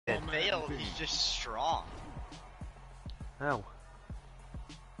failed, he's just strong. No.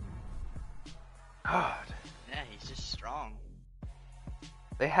 God. Yeah, he's just strong.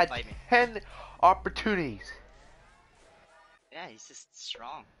 They had 10 opportunities. Yeah, he's just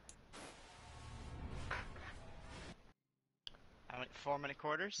strong. How many 4-minute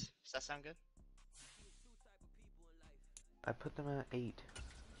quarters? Does that sound good? I put them at 8.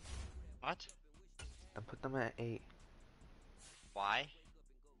 What? I put them at 8. Why?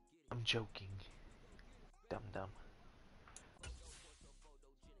 I'm joking. Dum dum.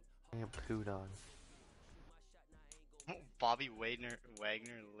 I get pooed on. Bobby Wagner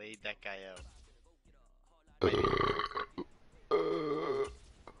laid that guy out.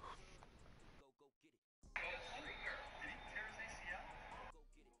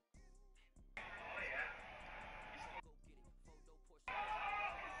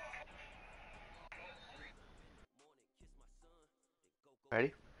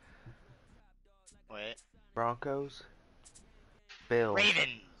 Ready? Wait. Broncos. Bills.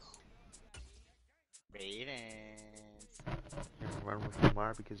 Ravens. You're gonna run with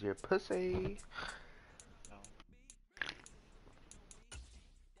Lamar because you're a pussy. No.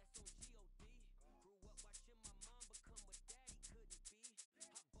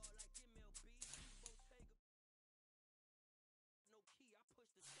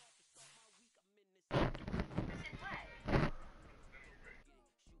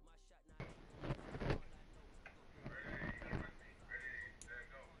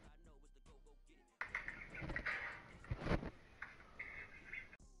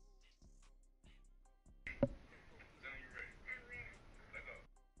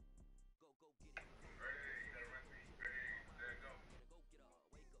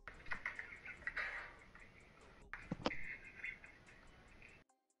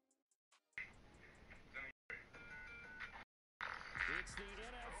 It's the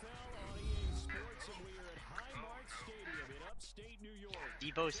NFL on EA Sports, and we are at Highmark Stadium in upstate New York.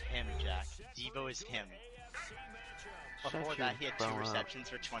 Debo's him, Jack. Debo is him. Before that, he had 2 receptions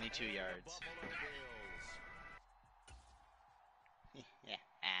for 22 yards. Yeah.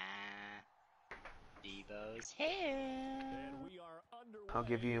 Debo's him. I'll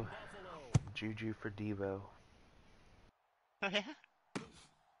give you Juju for Devo. Oh yeah?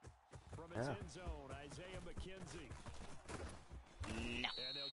 From his end zone, Isaiah McKenzie. No.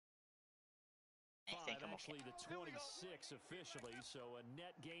 I think I'm actually the 26 officially, so a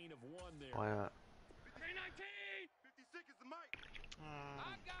net gain of 1 there. Why not? 56 is the mic.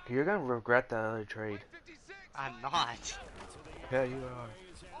 You're gonna regret that other trade. I'm not. Yeah, you are.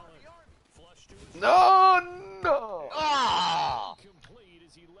 No, no. Oh!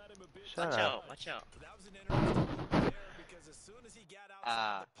 Shut Watch up. out, watch out. That was an interesting play there because as soon as he got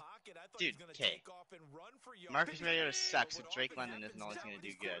outside the pocket, I thought he was going to take off and run for yards. Marcus Mariota sucks, and Drake London isn't always going to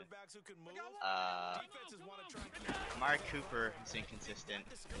do good. Amari Cooper is inconsistent,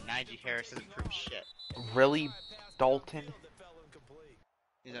 and Najee Harris hasn't proved shit. Really, Dalton?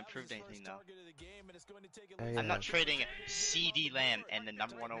 He hasn't proved anything, though. Yeah. I'm not trading CD Lamb and the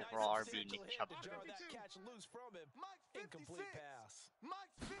number 1 overall RB, Nick Chubb.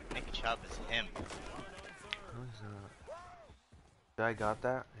 Nick Chubb is him. Who's that? I got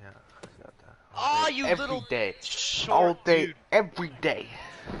that? Yeah, I got that. Oh, you every little day. short All day, dude. every day.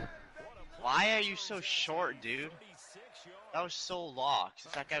 Why are you so short, dude? That was so locked.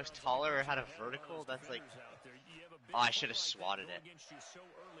 If that guy was taller or had a vertical, that's like... Oh, I should have swatted it. Does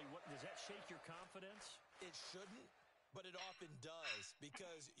that shake your confidence? It shouldn't, but it often does,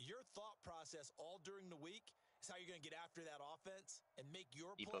 because your thought process all during the week is how you're going to get after that offense and make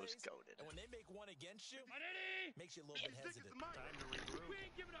your plays. Goated. And when they make one against you, makes you a little bit hesitant. Time to regroup. We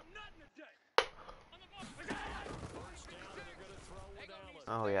ain't giving up nothing today. First down, and they're going to throw with Allen.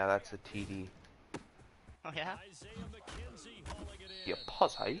 Oh yeah, that's a TD. Oh yeah? Isaiah McKenzie hauling it in. You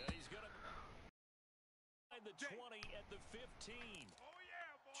pussy. He's going to find the 20 at the 15. 23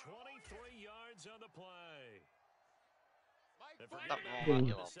 yards on the play. Stop rolling,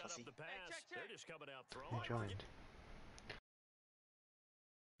 you little pussy. The pass. They're just coming out You throwing. joined.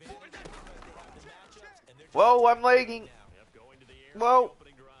 Whoa, I'm lagging. Whoa.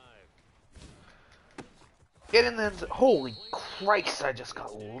 Get in there. Holy Christ, I just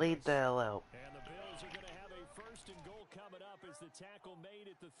got laid the hell out. And the Bills are going to have a first and goal coming up as the tackle made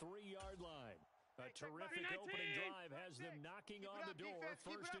at the 3-yard line. A terrific opening drive has them knocking on the door.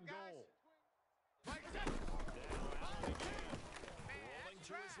 First and goal. Now Allen again. Rolling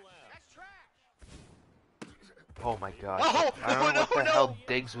to his left. Oh my gosh. Oh, I don't know no, what the no. hell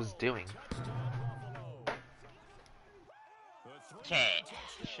Diggs was doing. Okay.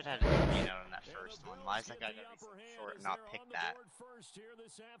 You should have had a screen out on that first one. Why is that guy gonna be so short and not pick that?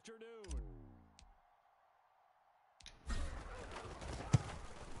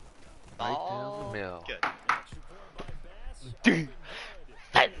 Right down the middle. Good.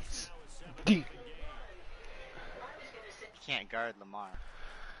 Defense. You can't guard Lamar.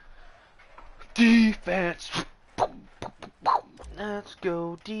 Defense. Let's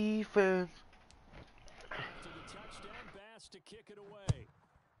go defense. To the touchdown pass to kick it away.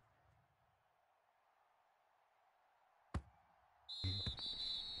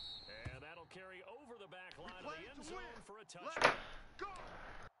 And that'll carry over the back line of the end zone for a touchdown.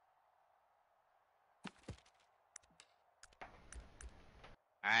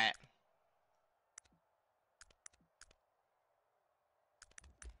 Alright.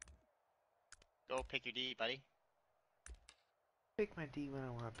 Go pick your D, buddy. Pick my D when I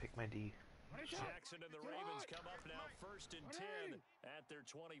want to pick my D. Jackson and the Ravens come up now, 1st and 10 at their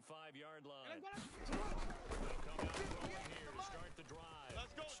 25-yard line. They'll come out throwing here to start the drive.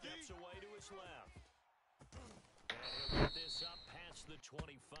 Steps away to his left. And he'll get this up past the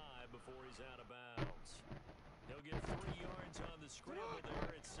 25 before he's out of bounds. He'll get 3 yards on the scramble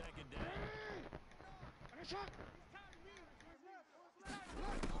there at 2nd down.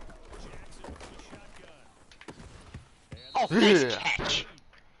 Jackson with the shotgun. Oh, nice catch!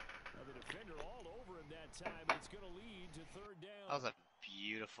 The defender all over him that time. It's going to lead to 3rd down. That was a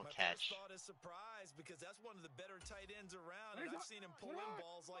beautiful catch. My first thought is surprise because that's one of the better tight ends around, and I've seen him pull in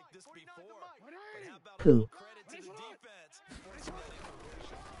balls like this before. But how about a little credit to the defense for that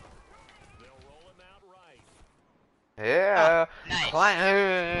incompletion? They'll roll him out right. Yeah. Oh, nice.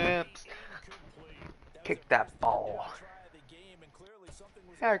 Clamps. Kick that ball.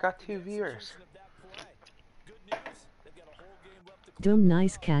 Yeah, I got 2 viewers. Dumb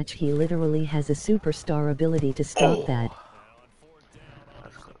nice catch. He literally has a superstar ability to stop that.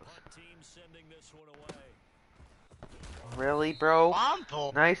 That's close. Really, bro?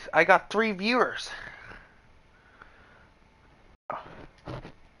 Fumble. Nice. I got 3 viewers. 1st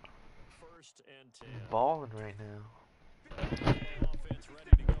and 10. Balling right now. Offense ready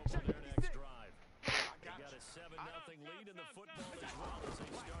to go for their next drive. They got a 7-0 lead in the football as well as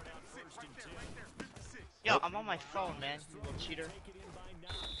they start out 1st and 10. Yo, I'm on my phone, man. You little cheater.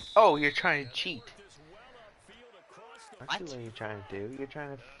 Oh, you're trying to cheat. I see What? what you're trying to do. You're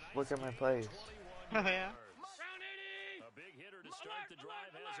trying to look at my plays. Oh, yeah. A big hitter to start the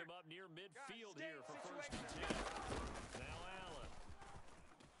drive has him up near midfield here for 1st and 10. Now Allen.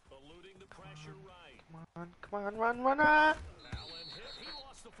 Eluding the pressure right. Come on, run. Ah! Allen hit. He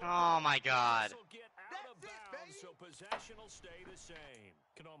lost the football. Oh my god. Will get out of bounds, so possession will stay the same.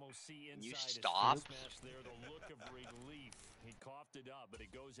 Can almost see inside You his stop? face mask there the look of relief. He coughed it up, but it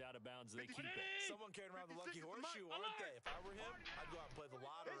goes out of bounds. They keep it. Someone carrying around the lucky horseshoe, aren't they? If I were him, I'd go out and play the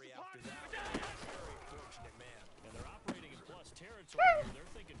lottery after that. Very fortunate man. And they're operating in plus territory here. They're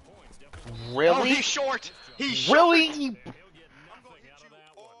thinking points. Definitely. Oh, Really? he's short. He's short. Really? And he'll get nothing out of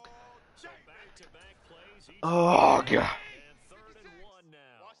that one. So back-to-back plays. Oh, God. And 3rd and 1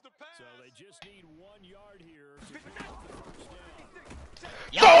 now. So they just need 1 yard here to pick up the 1st down.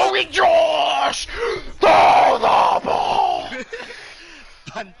 Go it, Josh! Throw the ball!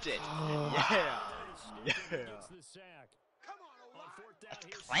 Punt it. Yeah. Yeah. Gets the sack. On 4th down, That's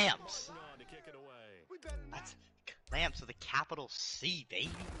here's clamps. Martin on to kick it away. That's clamps with a capital C, baby.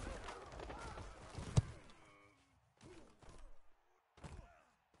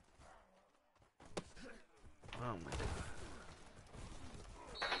 Oh my God.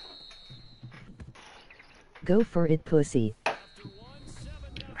 Go for it, pussy. After 1,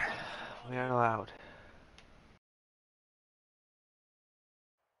 7-0. We aren't allowed.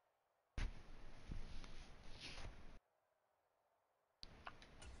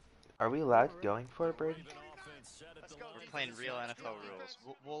 Are we allowed going for it, Brady? Raven offense set at the We're line. playing real NFL rules.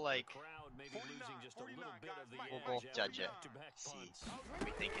 We'll like, Crowd maybe losing just a little bit of the we'll edge both after judge it. back-to-back See punts. if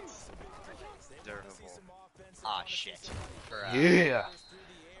we think it's observable. Ah, shit. For, Yeah!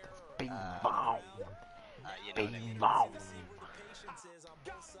 Bing Uh, bong! you know what I Bing mean. bong! Patience is on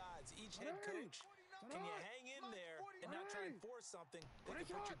both sides. Each head coach, can you hang in there and not try and force something that can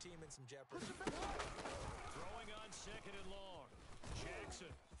put your team in some jeopardy? Throwing on 2nd and long. Jackson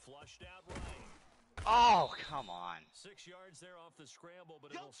flushed out right. Oh, come on. 6 yards there off the scramble,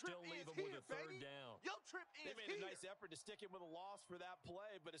 but it'll still leave him with a 3rd down. They made a nice effort to stick him with a loss for that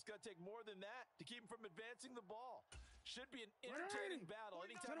play, but it's going to take more than that to keep him from advancing the ball. Should be an entertaining battle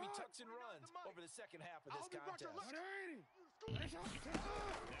anytime he tucks and runs over the second half of this contest. Now on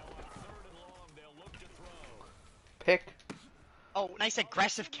 3rd and long, they'll look to throw. Pick. Oh, nice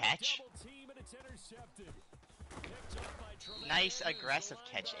aggressive catch. Double team and it's intercepted. Picked up by Nice aggressive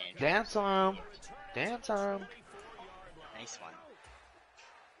catch, Andrew. Dance on him. Dance on him. Nice one.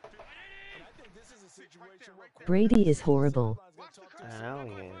 Brady is horrible. I know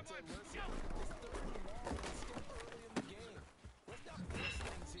he is.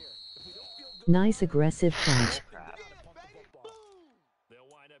 Nice aggressive catch. Crap.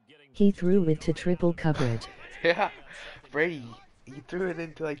 He threw it to triple coverage. Yeah. Brady, he threw it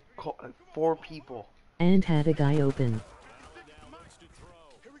into like 4 people. And had a guy open.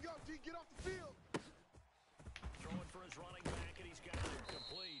 Here we go, D, get off the field. Throwing for his running back, and he's got it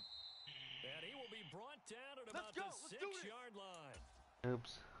complete. And he will be brought down at about the 6-yard line.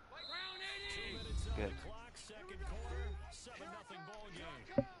 Oops. 2 minutes on Good. the clock, second quarter, 7-0 ball game.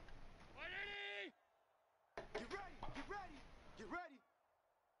 Get ready, get ready, get ready.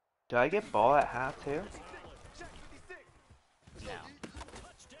 Do I get ball at half too? No.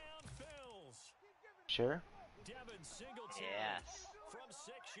 Touchdown, Bills. Sure. Devin Singletary Yes. from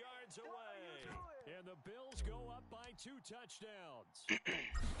 6 yards away. And the Bills go up by 2 touchdowns.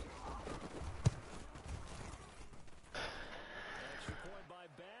 Extra point by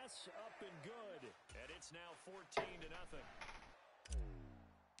Bass, up and good. And it's now 14-0.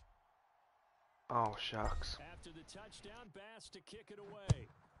 Oh shucks. After the touchdown, Bass to kick it away.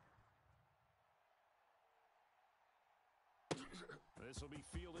 This will be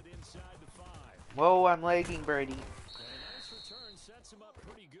fielded inside the 5. Whoa, I'm lagging, Brady. And a nice return sets him up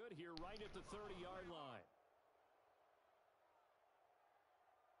pretty good here right at the 30-yard line.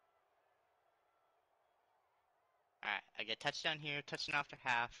 Alright, I get touchdown here, touchdown after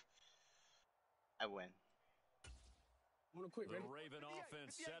half. I win. The Raven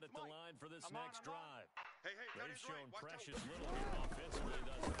offense set at the line for this next drive. They've shown precious little here offensively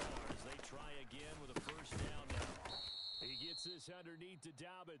thus far as they try again with a first down now. He gets this underneath to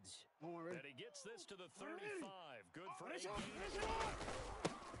Dobbins. And he gets this to the 35. Good for 8 gains.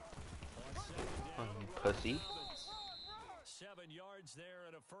 On second down, Pussy. Dobbins. 7 yards there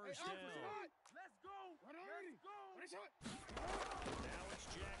and a first down. Let's go. Now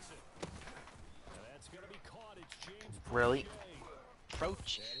it's Jackson. And that's going to be caught. It's James. Really?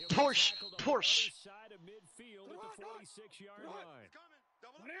 Approach. And he'll be Porsche. tackled on the Porsche. other side of midfield at the 46-yard line.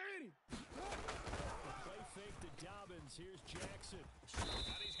 Play fake to Dobbins. Here's Jackson.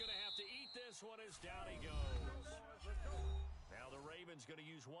 And he's going to have to eat this one as down he goes. Now the Ravens going to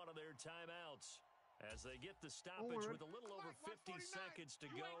use one of their timeouts as they get the stoppage with a little over 50 seconds to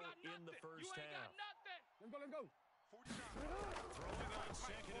go in the first half. Let's go. Throwing on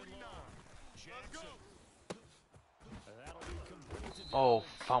second and long. Jackson. That'll be complete to Oh,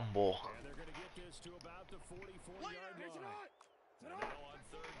 Dobbins. fumble. And they're going to get this to about the 44-yard line. And now on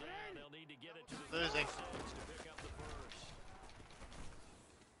third down, they'll need to get it to the Losing. 36 to pick up the first.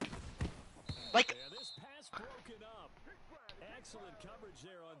 Like, And this pass broken up. Excellent coverage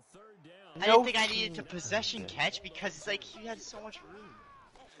there on third down. I didn't think I needed to possession catch because it's like he had so much room.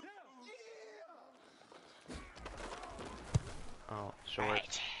 Oh, short.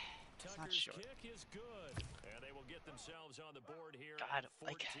 Right. It's not Tucker's short. kick is good. And they will get themselves on the board here God, at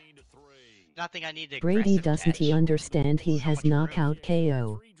like, 14-3. Nothing I need to Brady aggressive doesn't he catch. understand he So has much room. knockout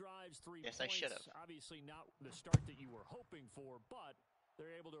KO. 3 drives, 3 Yes, I points. should've. Obviously not the start that you were hoping for, but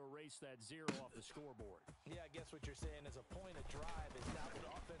they're able to erase that 0 off the scoreboard. Yeah, I guess what you're saying is a point of drive is not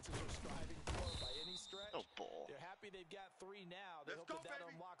what offenses are striving for by any stretch. Oh, bull. They're happy they've got 3 now. They hope that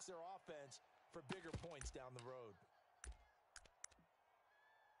unlocks their offense for bigger points down the road.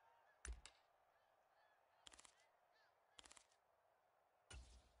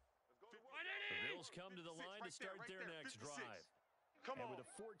 The Bills come to the line to start their next drive. And with a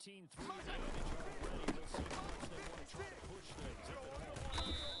 14-3 advantage already, they'll see how much they want to try to push things up at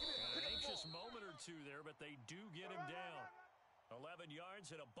home. And an anxious moment or two there, but they do get him down. 11 yards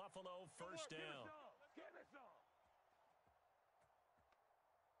and a Buffalo first down.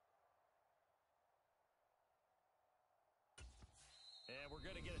 And we're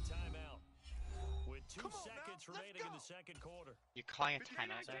going to get a timeout with 2 seconds remaining in the second quarter. You're calling a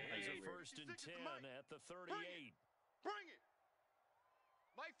timeout there? There's a first and 10 at the 38. Bring it.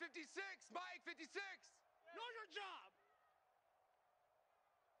 Mike 56. Mike 56. Know your job.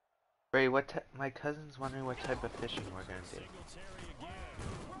 Brady, my cousin's wondering what type of fishing we're gonna do. Singletary again.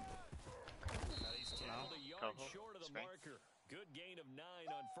 Now he's tackled a yard Coho, short of the spring. marker. Good gain of 9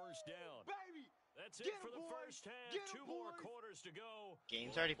 on first down. Baby. That's it Get for him, the boys. first half. Get him, 2 more boys. quarters to go.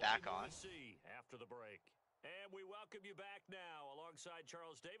 Game's already back on. See after the break. And we welcome you back now. Alongside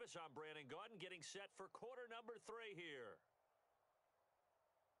Charles Davis, I'm Brandon Gordon, getting set for quarter number 3 here.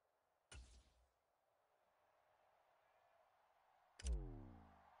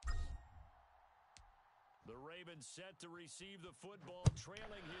 The Ravens set to receive the football,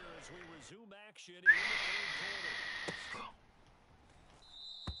 trailing here as we resume action in the third quarter.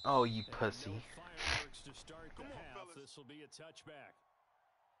 Oh, you pussy. No fireworks to start the half. This will be a touchback.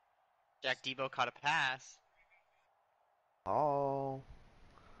 Jack Debo caught a pass, Oh.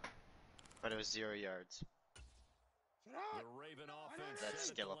 but it was 0 yards. The Raven offense That's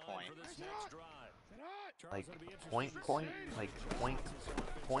set still at a the line point. for this next drive. Like, Charles, it'll be point, interesting to point? see Like, if point,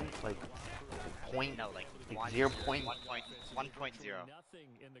 point? Like, point? No, like Like 1, 0 point? 1.0. nothing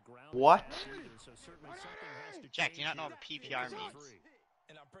in the ground What? attack either, so certainly something has to Jack, do you change not know here what in PPR quarter means? three.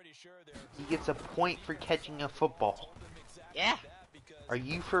 And I'm pretty sure they're He gets a point for catching a football. Yeah. Are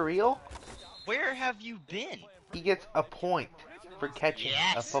you for real? Where have you been? He gets a point for catching a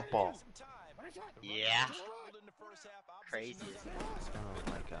Yes. football. Yeah. Crazy. Oh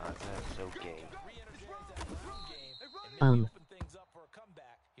my god, that's so gay.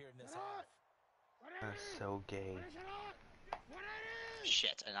 That's so gay.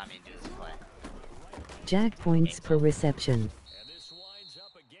 Shit, and I'm gonna do this play. Jack points per reception. And this winds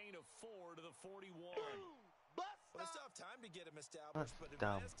up a gain of 4 to the 41. Well, it's tough time to get him established, but in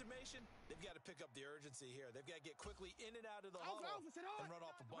dumb. my estimation, they've got to pick up the urgency here. They've got to get quickly in and out of the huddle and run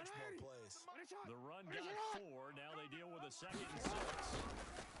off a bunch more plays. The run got 4. Now they deal with a 2nd and 6.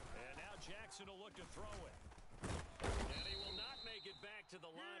 And now Jackson will look to throw it. And he will not make it back to the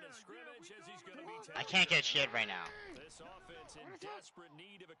line of scrimmage as he's going to be taken. I can't get shit right now. This offense in desperate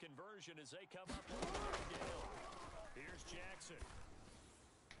need of a conversion as they come up with 3rd down. Here's Jackson.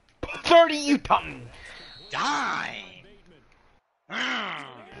 30, you tongue! Die!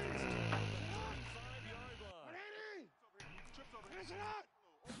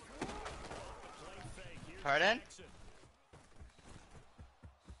 Pardon?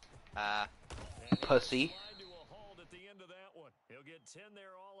 Pussy. He'll get 10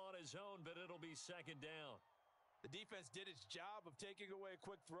 there all on his own, but it'll be 2nd down. The defense did its job of taking away a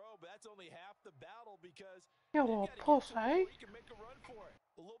quick throw, but that's only half the battle because You they've little got to get to pussy. where he can make a run for it.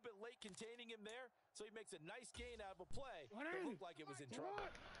 A little bit late containing him there, so he makes a nice gain out of a play that looked like it was in trouble.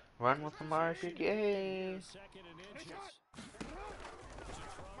 Run with the RPG. 2nd and inches. To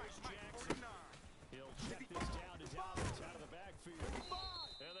throw is Jackson. He'll check this down to Dobbins out of the backfield.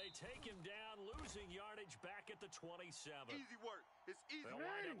 And they take him down, losing yardage back at the 27. Easy work. It's easy. They'll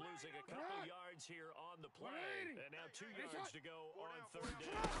wind up losing a couple yards here on the play. And now 2 yards to go on 3rd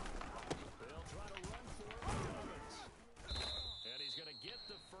down. They'll try to run for it with Dobbins. And he's going to get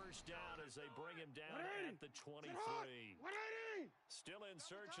the 1st down as they bring him down at the 23. Still in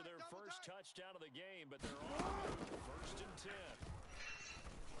search of their 1st touchdown of the game, but they're on 1st and 10.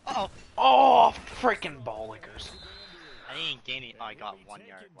 Uh-oh. Oh, freaking ball lickers. I didn't gain it. Oh, I got 1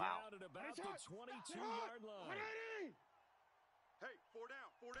 yard. Wow. At about the 22-yard line. Hey, 4 down,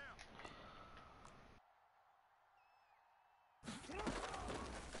 4 down.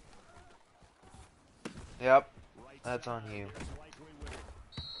 Yep, that's on you.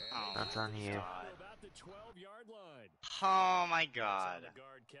 Oh, That's on you. God. About the 12-yard line. Oh my god.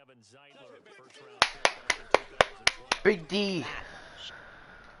 Guard Kevin Zeitler, first-round pick back in 2020. Big D.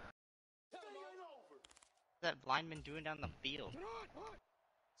 What's that lineman doing down the field? Now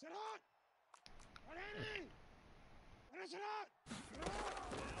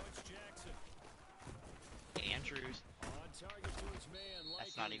it's Jackson. Andrews. On target to his man.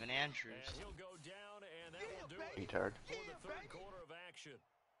 That's not even Andrews. And he'll go down, and that will do it Retard. for the 3rd quarter of action.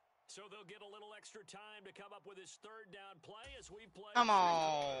 So they'll get a little extra time to come up with his 3rd down play as we play. Come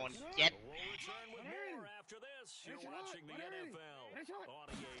on, get. We'll return with more after this. You're watching the NFL on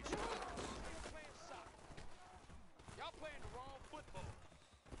EA. Y'all playing the wrong football.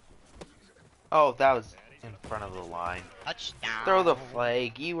 Oh, that was in front of the line. Touchdown. Throw the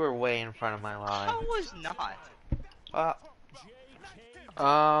flag. You were way in front of my line. I was not.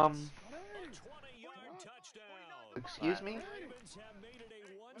 Excuse me?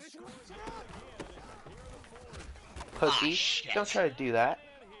 Ah, Pussy. shit. Don't try to do that.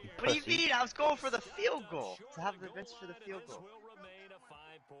 You What do you pussy. mean? I was going for the field goal. To have the best for the field goal. Will remain a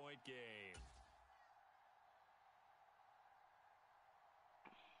 5-point game.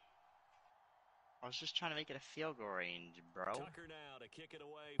 I was just trying to make it a field goal range, bro. Tucker now to kick it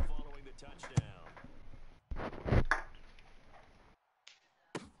away following the touchdown.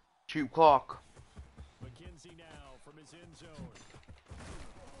 Shoot clock. McKenzie now from his end zone.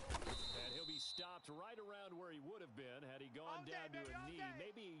 And he'll be stopped right around where he would have been had he gone down to a knee,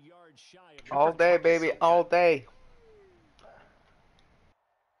 maybe a yard shy of All day, baby. All day.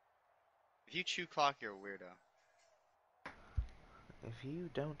 If you chew clock, you're a weirdo. If you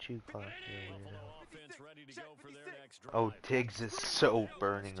don't chew clock, you're a weirdo. Buffalo offense ready to go for their next drive. Oh, Tiggs is so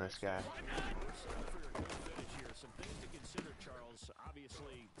burning this guy. For your good finish some things to consider, Charles.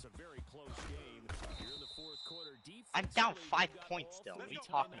 Obviously, it's a very close game. You're in the fourth quarter. I'm down Defensively, 5 they've got points all still. What are three you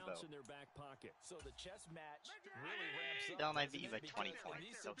talking timeouts about? in their back pocket. So the chess match really ramps up. Still, I doesn't beat you it? by 20 Because points. in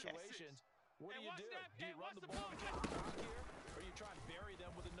these It's okay. situations, what do? Do you run the ball and get the clock here? Or you try and bury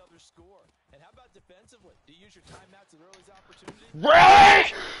them with another score? And how about defensively? Do you use your timeouts at earliest opportunity? Ray!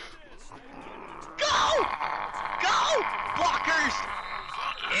 Go! Go! Blockers!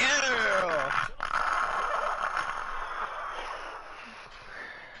 Yeah!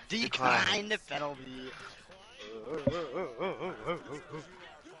 Decline the penalty.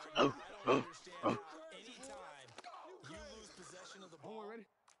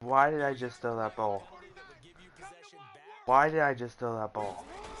 Why did I just throw that ball? Why did I just throw that ball?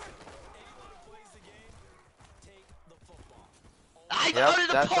 I'm Yep, out of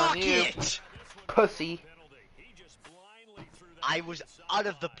the that's on you. pocket! Pussy. I was out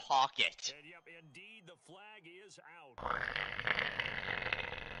of the pocket. And yep, indeed, the flag is out.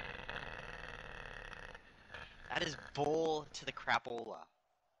 That is bull to the crapola.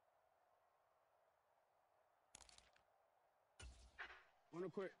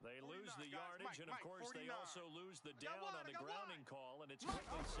 They lose the yardage, and of course they also lose the down on the grounding call, and it's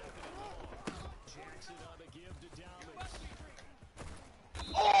quickly second and long. Jackson on the give to Dallas.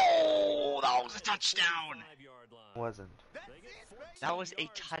 Oh, that was a touchdown. 5-yard line. Wasn't. They get 14 That was a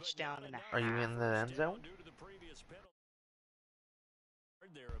yards, but touchdown not and a enough. Are you in the end zone? Due to the previous penalty.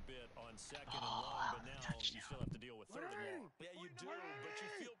 There a bit on second and long, but now you still have to deal with third and long. Yeah, you do, but you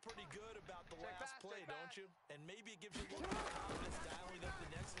feel pretty good about the last play, don't you? And maybe it gives you a little more confidence dialing up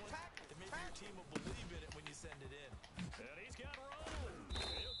the next one, and maybe your team will believe in it when you send it in. And he's got room.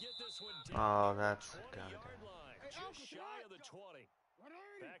 He'll get this one down. Oh, that's 20-yard line, just shy of the 20.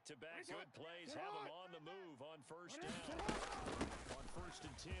 Back-to-back good plays have him on the move on first down. On first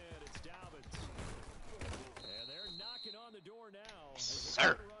and 10, it's Dobbins. And they're knocking on the door now.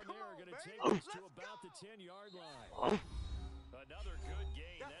 Sir. They're going to take us to about the 10-yard line. Another good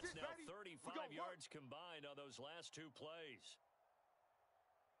gain. That's now 35 yards combined on those last two plays.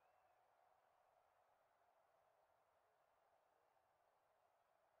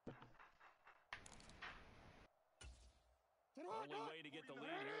 Only way to get the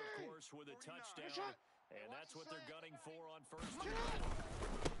lead here, of course, with a touchdown. And that's what they're gunning for on first down.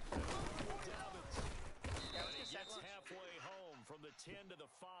 Dobbins. And he gets halfway home from the 10 to the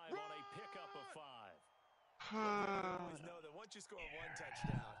 5 on a pickup of 5. You always know that once you score one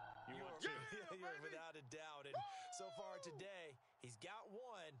touchdown, you're without a doubt. And so far today, he's got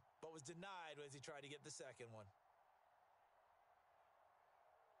one, but was denied as he tried to get the second one.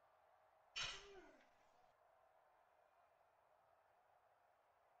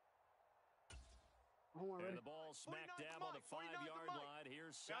 And the ball smack dab on the 5-yard line.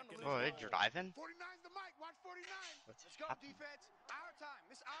 Here's second and Oh, they're goal. driving? 49's the mic. Watch 49. What's Let's go, happening? defense. Our time.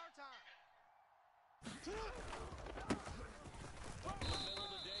 It's our time. Middle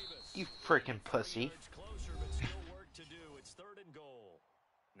to Davis. You freaking pussy. It's closer, but still work to do. It's third and goal.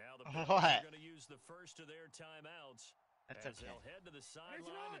 Now the Bills What? are going to use the first of their timeouts. That's as okay. they'll head to the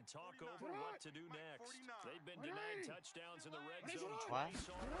sideline and talk over what to do next. They've been denied touchdowns in the red zone What? twice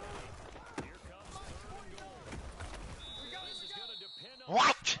already. Here comes third and goal. This is going to depend on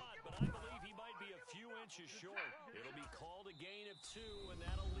What? the spot, but I believe he might be a few inches short. It'll be called a gain of 2, and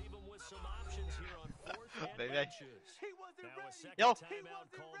that'll leave him with some options here on fourth and Maybe I- inches. Now a second Yo. timeout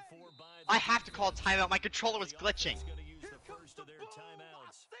called for by I have to call a timeout. My controller was glitching. Going to use the first of their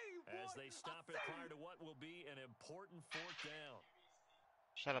timeouts as they stop it prior to what will be an important fourth down.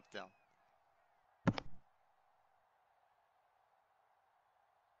 Shut up, Dill.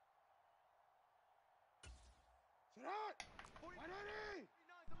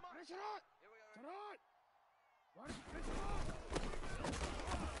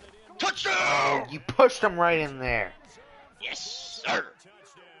 Touchdown! You pushed him right in there. Yes, sir.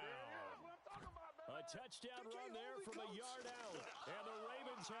 A touchdown run there from a yard out. And the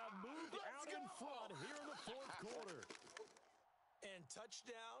Ravens have moved out in front here in the fourth quarter. And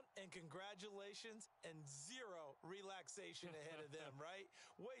touchdown, and congratulations, and zero relaxation ahead of them, right?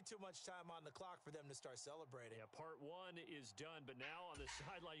 Way too much time on the clock for them to start celebrating. Yeah, part one is done, but now on the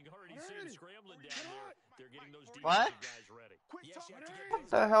sideline, you can already see them scrambling down there. They're getting those What? defensive guys ready. Yes, you have to get What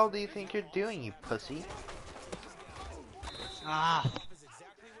the hell do you think you're doing, you pussy? Ah. is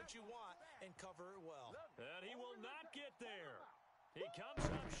exactly what you want and cover it well. And he will not get there. He comes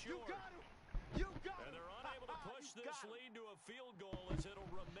up short. And they're unable to push this lead to a field goal as it'll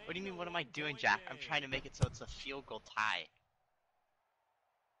remain. What do you mean, a what am I doing, 1-point Jack? I'm game. trying to make it so it's a field goal tie.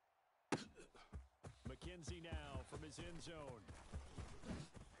 McKenzie now from his end zone.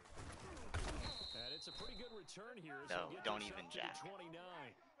 And It's a pretty good return here. No, don't even jack. 29.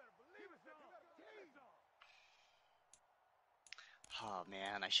 Oh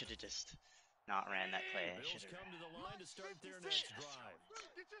man, I should have just not ran that play. I Bills should have. come to the line to start their next drive.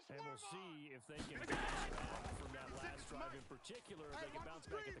 And we'll see if they can bounce back from that last drive in particular. If they can bounce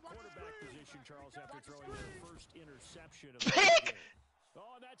back at the quarterback position, Charles, after throwing their first interception of the game.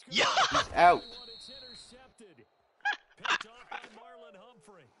 Oh, that's good. Yeah! He's out. It's intercepted. Picked off by Marlon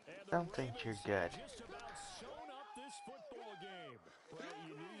Humphrey. And the Don't think you're good. Just about sewn up this football game. Well,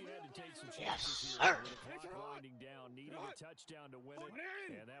 you knew you had to take some Yes, chances sir. here with the clock winding down, needing a touchdown to win it,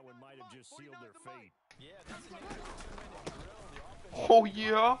 and that one might have just sealed their fate. Yeah, that's an interesting drill. The offense Oh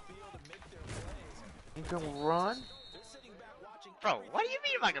yeah. field and make their plays. You gonna run? They're sitting back watching. Bro, what do you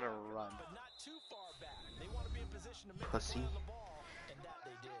mean am I gonna run? But not too far back. They want to be in position to make Pussy. the play on the ball, and that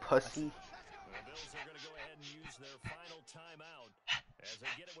they did. Pussy. The Bills are going to go ahead and use their final timeout as they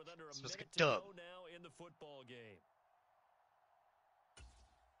get it with under a This was minute a to dub. go now in the football game.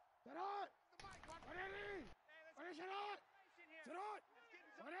 Sit on! 180! What is it on? Sit on!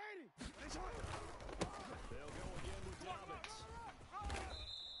 180! It's on! They'll go again with Dobbins.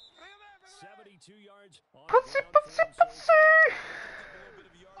 72 yards on Pussy, ground pussy, for him so pussy. far. A little bit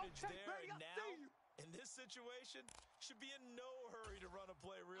of yardage there, and now, in this situation, should be in no hurry to run a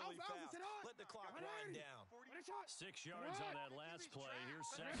play really fast. Let the clock wind down. 6 yards on that last play. Here's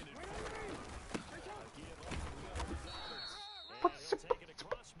second and 4. A give up from Dobbins. And he'll take it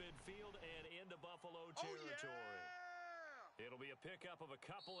across midfield and into Buffalo territory. It'll be a pickup of a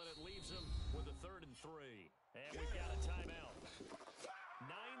couple, and it leaves them with a 3rd and 3. And we've got a timeout. 9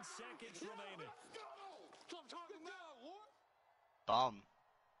 seconds remaining. Bum.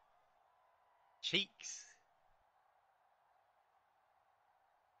 Cheeks.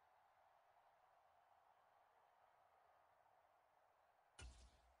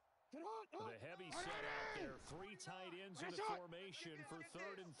 The heavy set out there. 3 tight ends in the formation for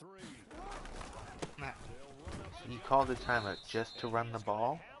 3rd and 3. Nah. They'll run up the You called the timeout just to run the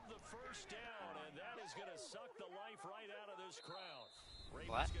ball? have the first down, and that is going to suck the life right out of this crowd. Ravens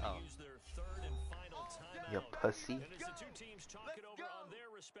What? going to Oh. use their 3rd and final timeout. You pussy. And as the two teams talk it over on their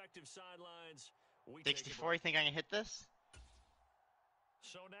respective sidelines, we 64, you think I can hit this?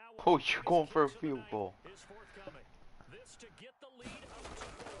 So now Oh, you're going for a field goal. is forthcoming. This to get the lead up to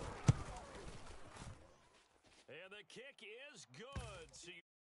 4. And the kick is good. So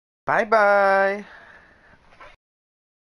Bye bye.